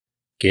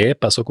¿Qué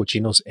pasó,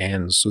 cochinos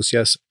and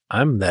sucias?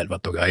 I'm that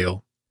vato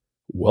gallo.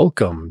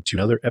 Welcome to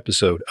another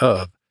episode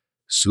of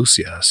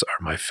Sucias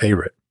Are My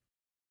Favorite.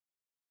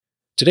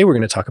 Today we're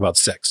going to talk about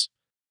sex.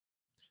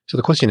 So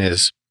the question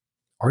is,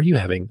 are you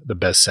having the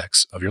best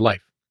sex of your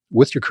life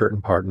with your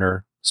current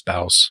partner,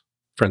 spouse,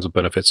 friends with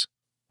benefits,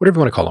 whatever you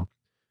want to call them?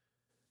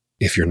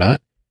 If you're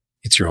not,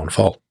 it's your own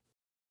fault.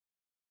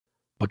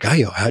 But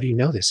Gallo, how do you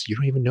know this? You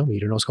don't even know me. You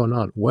don't know what's going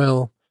on.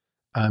 Well,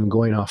 I'm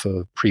going off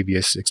of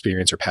previous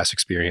experience or past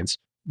experience,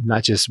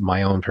 not just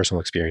my own personal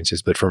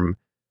experiences, but from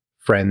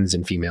friends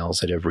and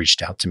females that have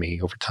reached out to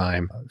me over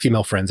time,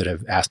 female friends that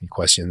have asked me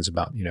questions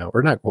about,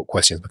 or not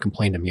questions, but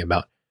complained to me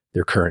about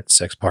their current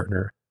sex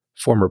partner,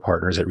 former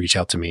partners that reach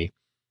out to me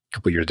a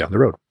couple years down the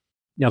road.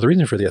 Now, the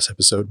reason for this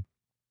episode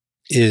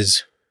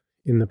is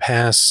in the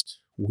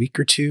past week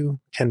or two,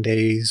 10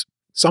 days,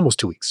 it's almost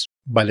 2 weeks.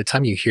 By the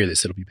time you hear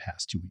this, it'll be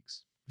past 2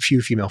 weeks. A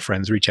few female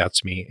friends reach out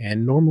to me,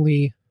 and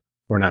normally,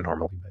 or not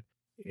normally, but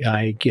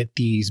I get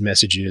these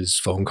messages,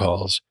 phone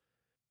calls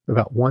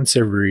about once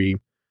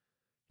every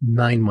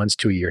 9 months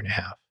to a year and a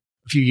half.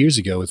 A few years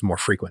ago, it was more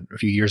frequent. A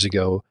few years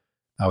ago,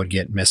 I would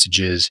get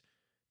messages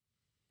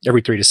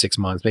every 3 to 6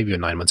 months, maybe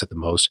even 9 months at the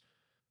most.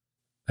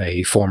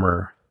 A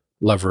former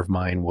lover of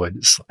mine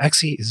would,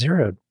 actually, is there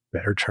a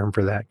better term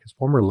for that? Because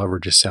former lover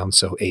just sounds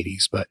so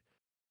 80s, but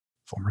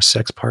former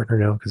sex partner,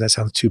 no, because that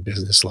sounds too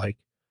business-like.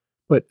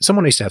 But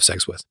someone I used to have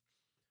sex with,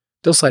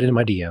 they'll slide into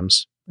my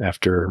DMs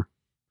after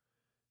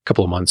a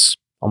couple of months,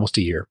 almost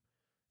a year.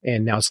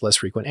 And now it's less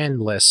frequent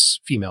and less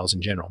females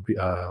in general.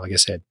 Like I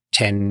said,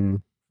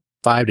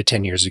 5 to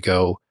 10 years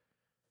ago,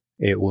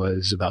 it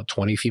was about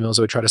 20 females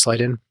that would try to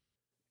slide in.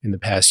 In the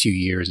past few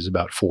years, it's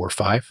about 4 or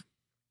 5.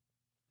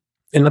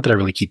 And not that I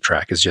really keep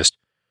track, it's just,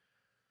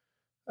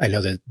 I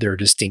know that they're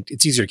distinct.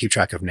 It's easier to keep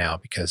track of now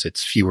because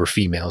it's fewer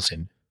females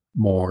and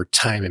more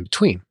time in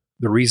between.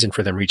 The reason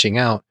for them reaching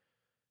out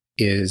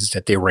is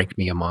that they rank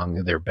me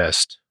among their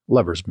best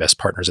lovers, best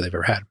partners that they've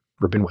ever had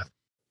or been with.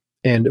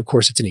 And of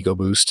course, it's an ego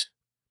boost.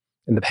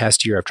 In the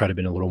past year, I've tried to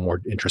be a little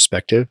more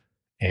introspective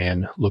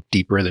and look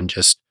deeper than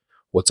just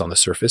what's on the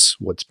surface,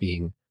 what's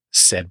being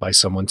said by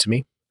someone to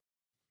me.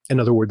 In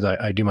other words,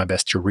 I do my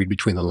best to read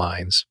between the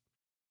lines.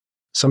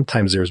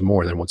 Sometimes there's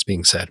more than what's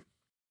being said.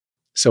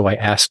 So I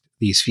asked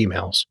these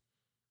females,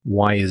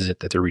 why is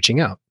it that they're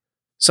reaching out?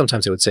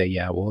 Sometimes they would say,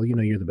 yeah, well,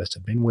 you're the best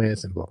I've been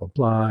with and blah, blah,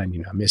 blah.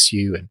 And, I miss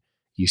you. And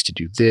you used to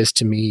do this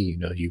to me.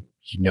 You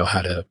know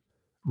how to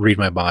read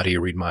my body,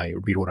 read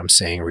what I'm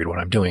saying, read what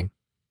I'm doing.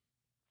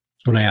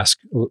 When I ask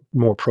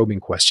more probing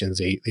questions,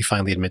 they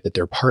finally admit that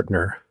their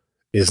partner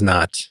is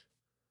not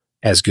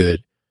as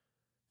good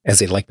as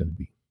they'd like them to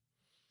be.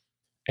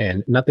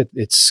 And not that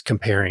it's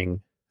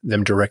comparing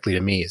them directly to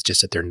me, it's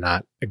just that they're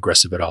not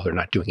aggressive at all. They're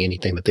not doing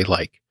anything that they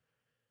like.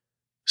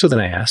 So then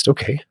I asked,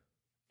 okay,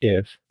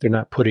 if they're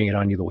not putting it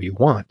on you the way you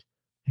want,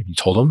 have you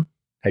told them?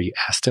 Have you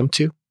asked them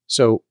to?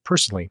 So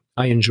personally,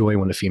 I enjoy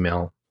when a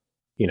female,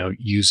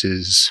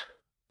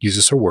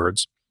 uses her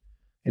words.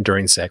 And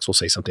during sex, we'll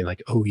say something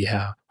like, oh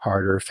yeah,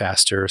 harder,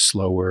 faster,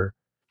 slower,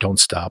 don't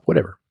stop,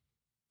 whatever.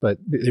 But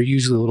they're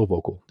usually a little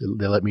vocal.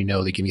 They let me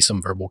know, they give me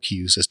some verbal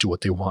cues as to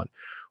what they want.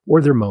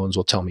 Or their moans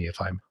will tell me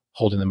if I'm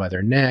holding them by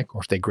their neck,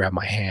 or if they grab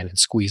my hand and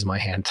squeeze my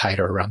hand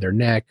tighter around their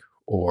neck,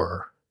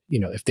 or,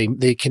 if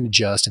they can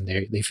adjust and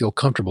they feel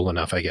comfortable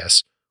enough, I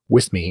guess,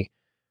 with me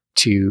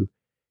to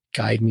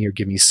guide me or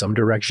give me some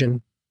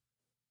direction.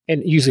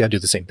 And usually I do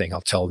the same thing.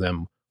 I'll tell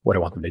them what I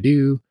want them to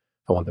do.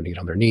 I want them to get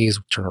on their knees,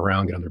 turn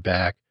around, get on their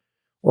back,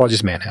 or I'll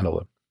just manhandle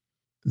them.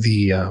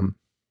 The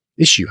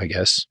issue, I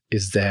guess,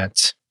 is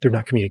that they're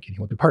not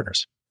communicating with their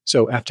partners.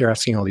 So after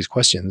asking all these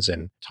questions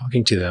and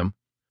talking to them,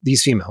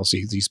 these females,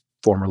 these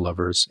former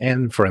lovers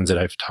and friends that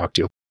I've talked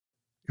to,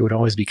 it would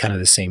always be kind of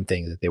the same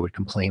thing, that they would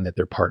complain that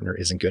their partner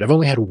isn't good. I've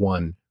only had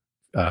one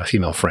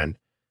female friend,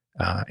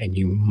 and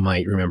you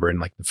might remember in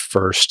like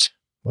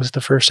was it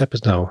the first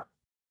episode? No,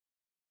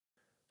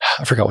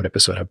 I forgot what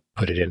episode I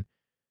put it in.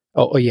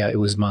 Oh yeah, it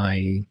was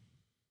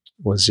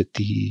was it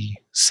the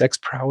Sex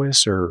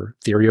Prowess or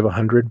Theory of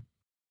 100?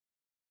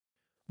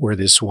 Where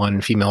this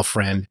one female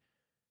friend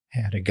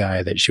had a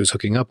guy that she was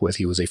hooking up with.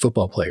 He was a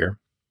football player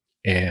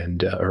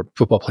or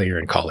football player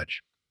in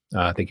college.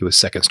 I think he was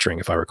second string,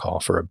 if I recall,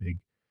 for a big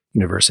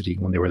university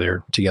when they were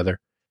there together.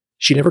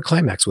 She never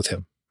climaxed with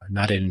him,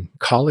 not in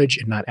college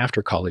and not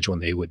after college when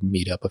they would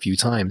meet up a few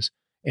times.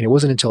 And it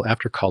wasn't until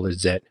after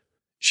college that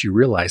she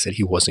realized that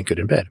he wasn't good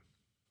in bed,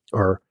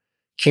 or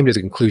came to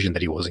the conclusion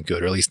that he wasn't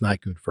good, or at least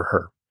not good for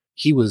her.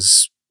 He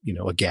was,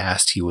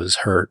 aghast. He was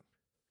hurt.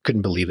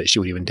 Couldn't believe that she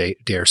would even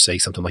dare say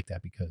something like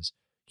that because,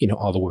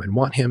 all the women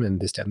want him and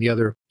this, that, and the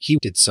other. He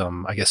did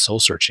some, I guess, soul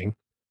searching.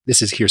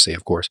 This is hearsay,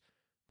 of course,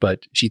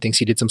 but she thinks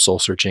he did some soul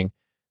searching,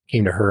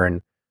 came to her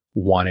and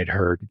wanted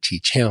her to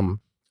teach him.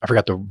 I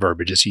forgot the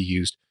verbiage he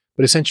used,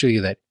 but essentially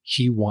that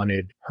he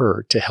wanted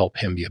her to help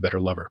him be a better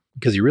lover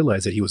because he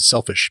realized that he was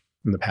selfish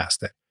in the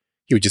past, that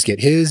he would just get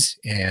his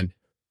and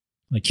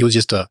like he was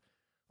just a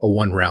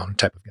one round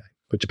type of guy,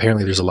 which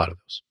apparently there's a lot of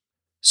those.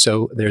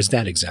 So there's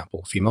that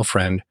example. Female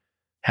friend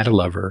had a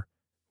lover,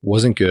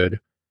 wasn't good,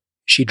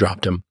 She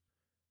dropped him.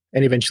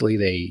 And eventually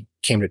they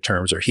came to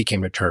terms, or he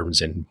came to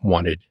terms and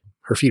wanted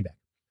her feedback.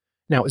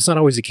 Now, it's not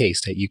always the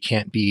case that you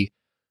can't be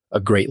a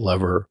great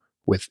lover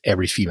with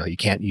every female. You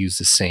can't use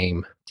the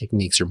same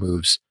techniques or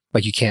moves.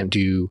 Like you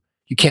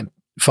can't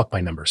fuck by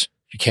numbers.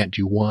 You can't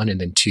do 1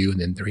 and then 2 and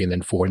then 3 and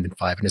then 4 and then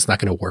 5. And it's not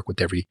going to work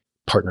with every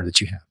partner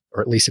that you have.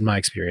 Or at least in my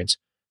experience,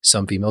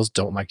 some females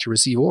don't like to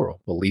receive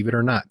oral. Believe it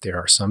or not, there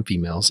are some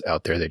females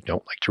out there that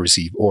don't like to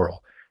receive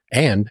oral.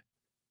 And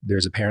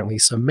there's apparently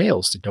some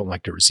males that don't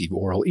like to receive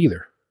oral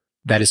either.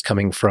 That is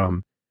coming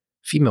from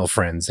female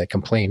friends that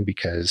complain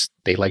because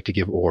they like to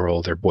give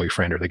oral. Their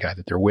boyfriend or the guy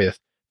that they're with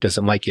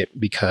doesn't like it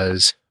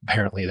because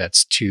apparently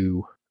that's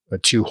too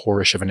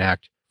whorish of an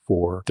act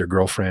for their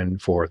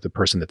girlfriend, for the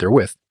person that they're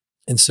with.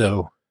 And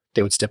so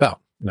they would step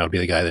out, and I would be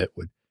the guy that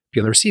would be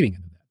on the receiving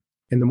end of that.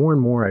 And the more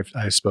and more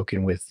I've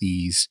spoken with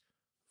these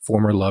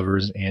former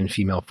lovers and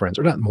female friends,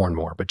 or not more and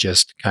more, but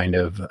just kind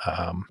of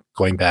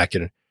going back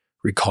and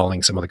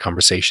recalling some of the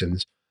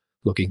conversations,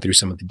 looking through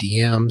some of the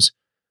DMs,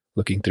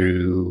 looking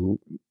through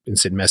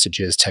instant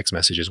messages, text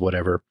messages,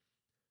 whatever,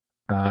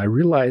 I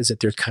realized that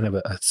there's kind of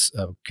a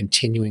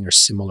continuing or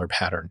similar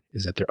pattern,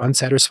 is that they're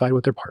unsatisfied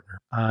with their partner.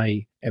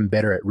 I am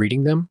better at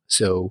reading them.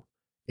 So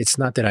it's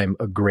not that I'm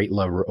a great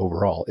lover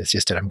overall. It's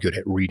just that I'm good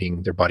at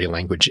reading their body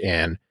language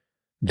and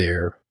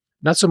their,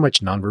 not so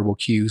much nonverbal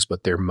cues,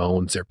 but their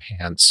moans, their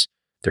pants,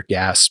 their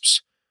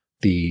gasps,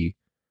 the,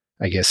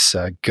 I guess,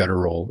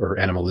 guttural or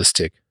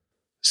animalistic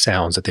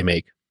sounds that they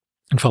make,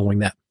 and following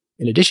that.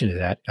 In addition to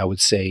that, I would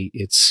say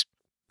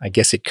I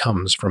guess it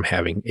comes from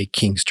having a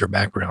Kingster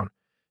background,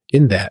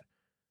 in that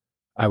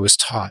I was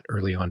taught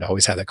early on to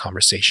always have that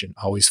conversation,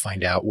 always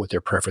find out what their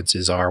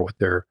preferences are, what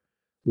their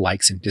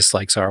likes and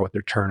dislikes are, what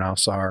their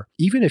turnoffs are.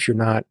 Even if you're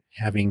not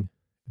having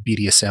a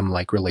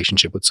BDSM-like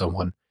relationship with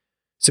someone,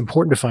 it's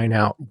important to find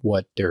out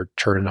what their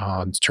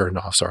turn-ons,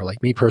 turn-offs are.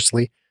 Like me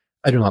personally,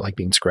 I do not like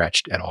being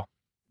scratched at all.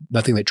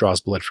 Nothing that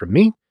draws blood from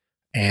me,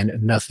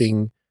 and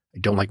nothing, I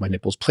don't like my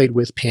nipples played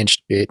with,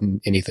 pinched, bitten,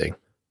 anything.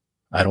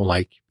 I don't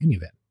like any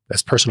of that.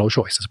 That's personal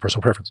choice. That's a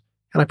personal preference.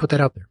 And I put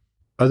that out there.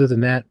 Other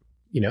than that,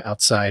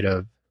 outside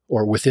of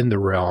or within the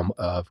realm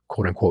of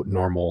quote unquote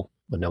normal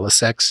vanilla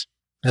sex,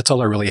 that's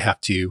all I really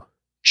have to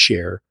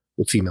share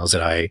with females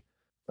that I,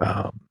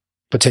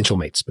 potential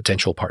mates,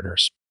 potential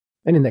partners.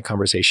 And in that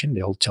conversation,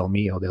 they'll tell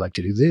me, they like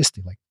to do this.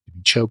 They like to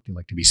be choked. They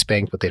like to be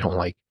spanked, but they don't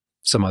like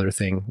some other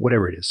thing,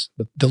 whatever it is.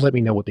 But they'll let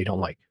me know what they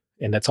don't like.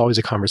 And that's always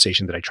a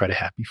conversation that I try to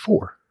have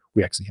before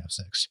we actually have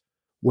sex.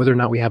 Whether or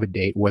not we have a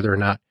date, whether or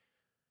not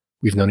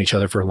we've known each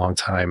other for a long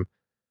time.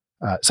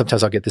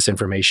 Sometimes I'll get this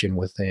information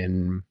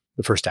within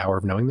the first hour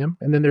of knowing them.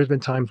 And then there's been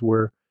times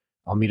where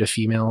I'll meet a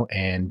female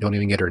and don't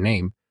even get her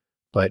name,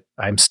 but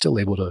I'm still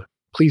able to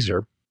please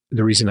her.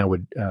 The reason I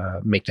would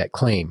make that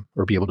claim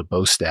or be able to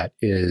boast that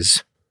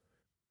is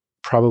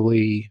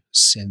probably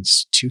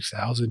since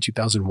 2000,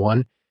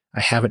 2001, I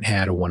haven't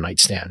had a one-night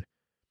stand.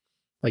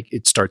 Like,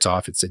 it starts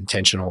off, it's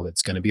intentional,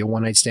 it's going to be a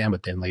one-night stand,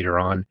 but then later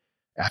on,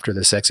 after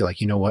the sex, you're like,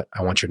 you know what?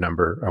 I want your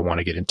number. I want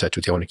to get in touch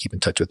with you. I want to keep in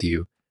touch with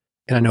you.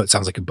 And I know it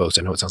sounds like a boast.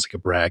 I know it sounds like a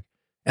brag.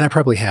 And I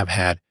probably have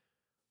had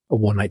a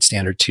one-night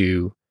stand or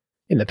two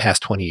in the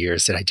past 20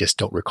 years that I just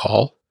don't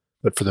recall.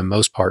 But for the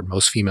most part,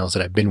 most females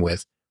that I've been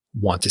with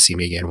want to see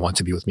me again, want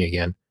to be with me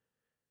again.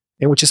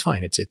 And which is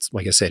fine. It's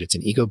like I said, it's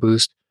an ego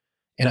boost.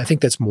 And I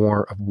think that's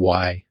more of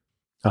why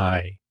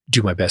I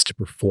do my best to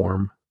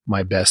perform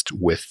my best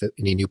with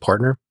any new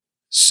partner,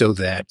 so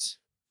that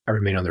I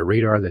remain on their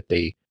radar, that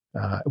they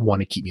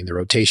want to keep me in the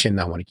rotation.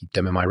 I want to keep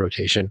them in my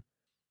rotation.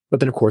 But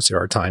then, of course, there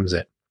are times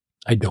that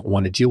I don't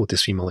want to deal with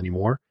this female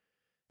anymore.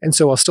 And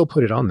so I'll still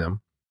put it on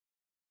them.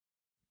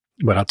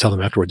 But I'll tell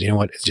them afterwards, you know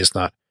what? It's just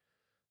not,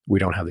 we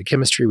don't have the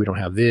chemistry. We don't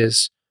have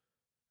this.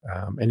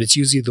 And it's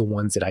usually the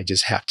ones that I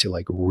just have to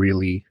like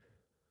really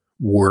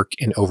work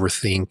and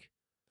overthink,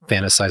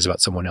 fantasize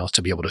about someone else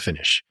to be able to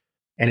finish.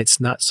 And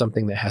it's not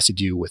something that has to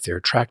do with their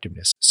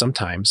attractiveness.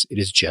 Sometimes it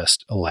is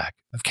just a lack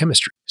of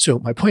chemistry. So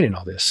my point in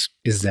all this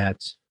is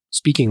that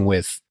speaking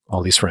with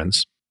all these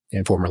friends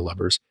and former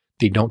lovers,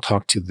 they don't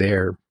talk to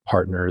their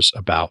partners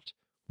about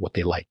what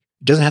they like.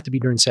 It doesn't have to be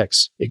during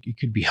sex. It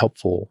could be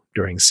helpful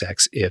during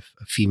sex if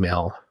a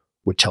female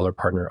would tell her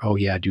partner, oh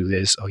yeah, do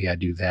this. Oh yeah,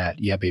 do that.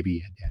 Yeah,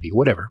 baby, yeah, daddy,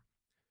 whatever.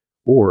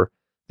 Or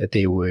that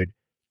they would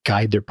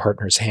guide their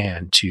partner's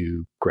hand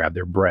to grab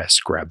their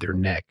breast, grab their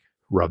neck,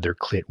 rub their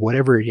clit,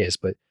 whatever it is,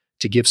 but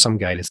to give some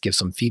guidance, give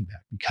some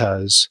feedback.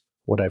 Because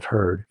what I've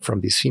heard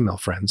from these female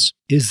friends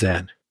is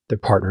that their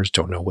partners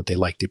don't know what they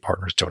like. Their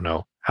partners don't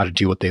know how to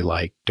do what they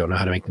like, don't know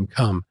how to make them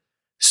come.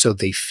 So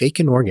they fake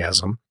an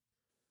orgasm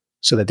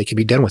so that they can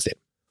be done with it.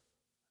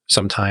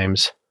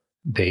 Sometimes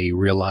they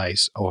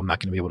realize, oh, I'm not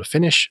going to be able to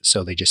finish,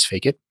 so they just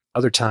fake it.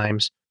 Other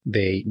times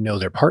they know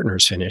their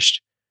partner's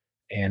finished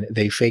and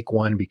they fake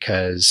one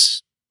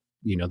because,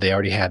 they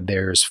already had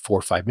theirs 4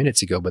 or 5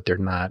 minutes ago, but they're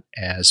not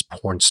as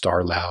porn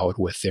star loud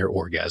with their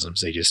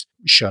orgasms. They just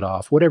shut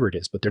off, whatever it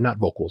is, but they're not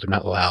vocal. They're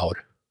not loud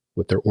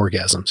with their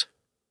orgasms.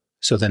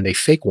 So then they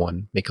fake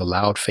one, make a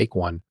loud fake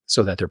one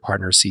so that their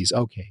partner sees,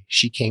 okay,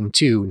 she came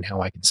too,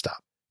 now I can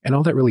stop. And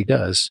all that really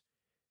does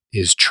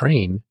is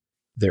train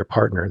their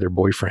partner, their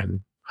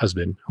boyfriend,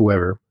 husband,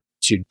 whoever,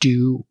 to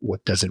do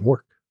what doesn't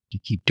work, to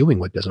keep doing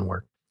what doesn't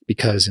work.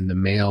 Because in the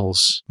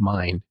male's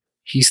mind,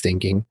 he's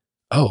thinking,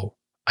 oh,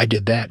 I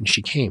did that and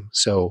she came.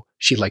 So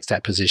she likes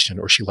that position,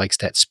 or she likes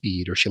that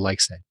speed, or she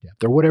likes that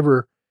depth, or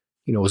whatever,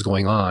 is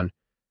going on.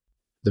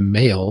 The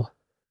male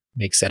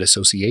makes that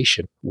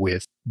association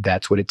with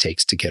that's what it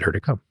takes to get her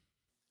to come.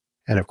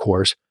 And of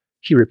course,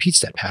 he repeats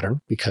that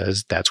pattern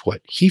because that's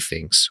what he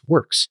thinks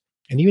works.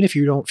 And even if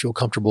you don't feel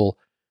comfortable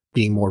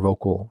being more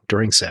vocal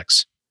during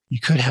sex, you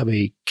could have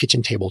a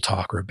kitchen table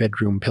talk or a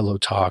bedroom pillow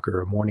talk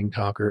or a morning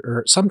talk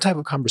or some type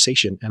of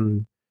conversation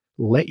and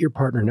let your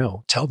partner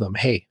know. Tell them,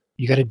 hey,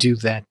 you got to do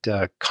that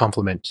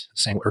compliment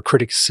sandwich or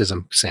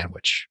criticism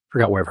sandwich.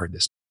 Forgot where I've heard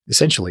this.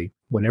 Essentially,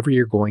 whenever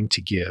you're going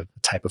to give a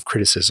type of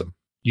criticism,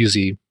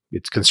 usually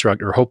it's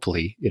constructive, or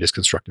hopefully it is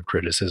constructive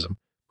criticism.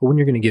 But when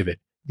you're going to give it,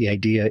 the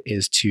idea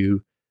is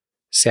to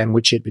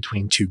sandwich it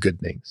between two good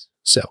things.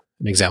 So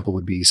an example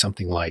would be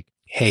something like,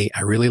 hey,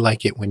 I really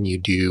like it when you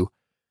do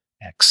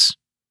X,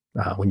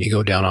 when you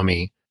go down on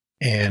me,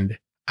 and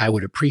I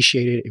would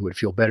appreciate it. It would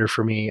feel better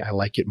for me. I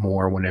like it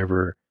more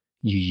whenever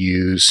you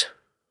use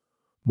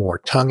more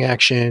tongue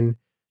action,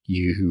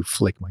 you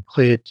flick my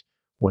clit,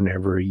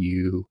 whenever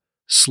you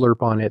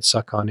slurp on it,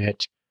 suck on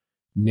it,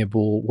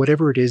 nibble,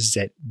 whatever it is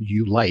that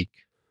you like,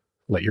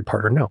 let your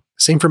partner know.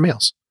 Same for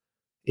males.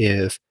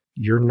 If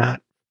you're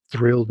not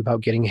thrilled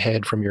about getting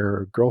head from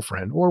your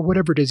girlfriend or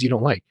whatever it is you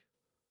don't like,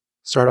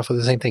 start off with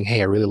the same thing.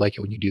 Hey, I really like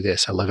it when you do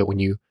this. I love it when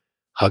you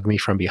hug me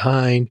from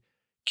behind,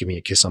 give me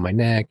a kiss on my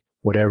neck,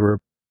 whatever.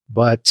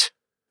 But,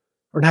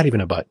 or not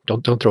even a but.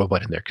 Don't throw a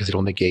but in there because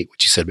it'll negate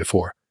what you said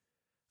before.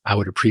 I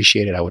would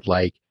appreciate it. I would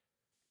like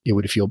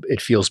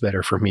it feels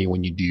better for me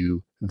when you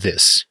do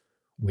this,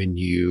 when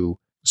you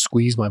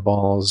squeeze my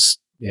balls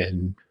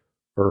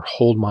or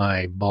hold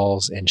my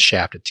balls and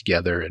shaft it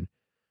together and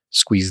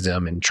squeeze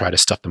them and try to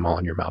stuff them all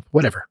in your mouth,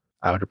 whatever.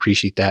 I would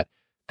appreciate that.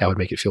 That would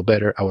make it feel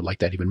better. I would like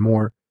that even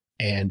more.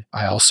 And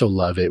I also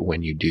love it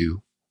when you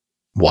do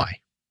Y.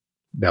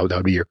 That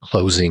would be your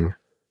closing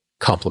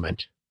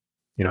compliment.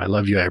 I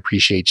love you. I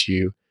appreciate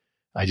you.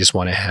 I just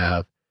want to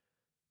have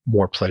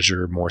more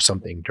pleasure, more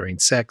something during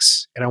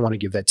sex. And I want to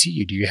give that to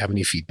you. Do you have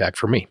any feedback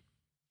for me?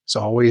 So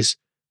always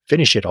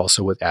finish it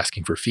also with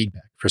asking for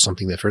feedback for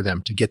something that for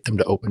them to get them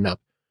to open up.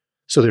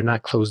 So they're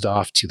not closed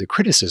off to the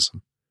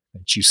criticism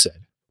that you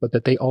said, but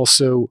that they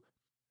also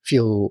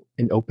feel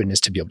an openness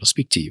to be able to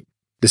speak to you.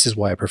 This is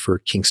why I prefer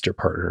Kinkster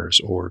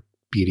partners or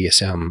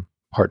BDSM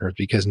partners,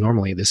 because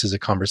normally this is a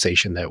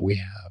conversation that we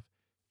have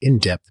in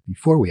depth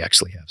before we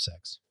actually have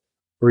sex,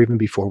 or even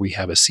before we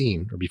have a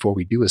scene or before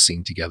we do a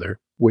scene together,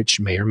 which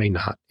may or may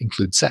not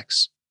include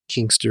sex.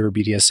 Kinkster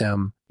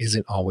BDSM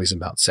isn't always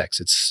about sex.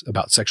 It's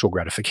about sexual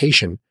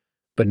gratification,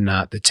 but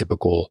not the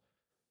typical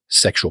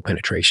sexual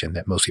penetration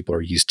that most people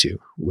are used to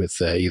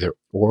with either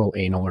oral,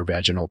 anal, or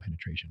vaginal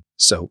penetration.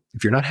 So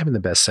if you're not having the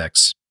best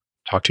sex,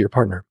 talk to your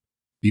partner.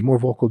 Be more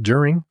vocal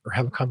during or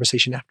have a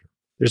conversation after.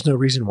 There's no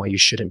reason why you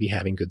shouldn't be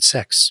having good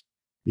sex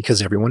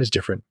because everyone is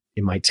different.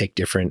 It might take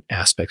different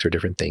aspects or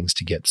different things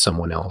to get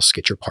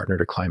your partner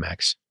to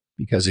climax.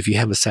 Because if you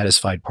have a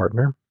satisfied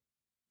partner,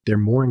 they're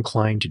more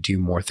inclined to do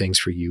more things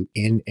for you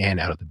in and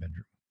out of the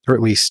bedroom, or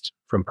at least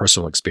from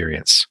personal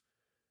experience.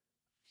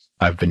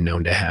 I've been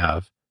known to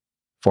have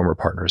former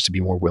partners to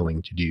be more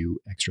willing to do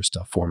extra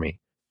stuff for me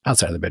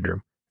outside of the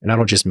bedroom. And I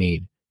don't just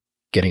mean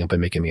getting up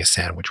and making me a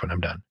sandwich when I'm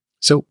done.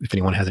 So if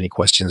anyone has any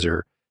questions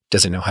or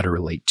doesn't know how to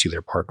relate to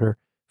their partner,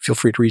 feel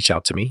free to reach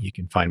out to me. You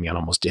can find me on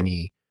almost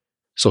any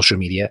social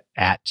media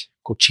at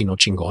Cochino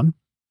Chingon,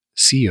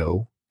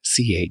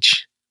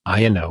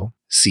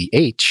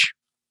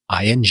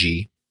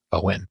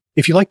 CoChinoChingon.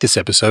 If you like this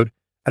episode,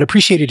 I'd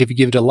appreciate it if you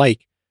give it a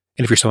like.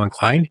 And if you're so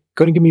inclined,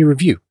 go and give me a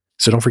review.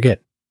 So don't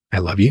forget, I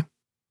love you.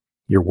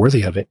 You're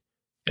worthy of it.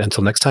 And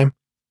until next time,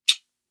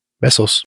 besos.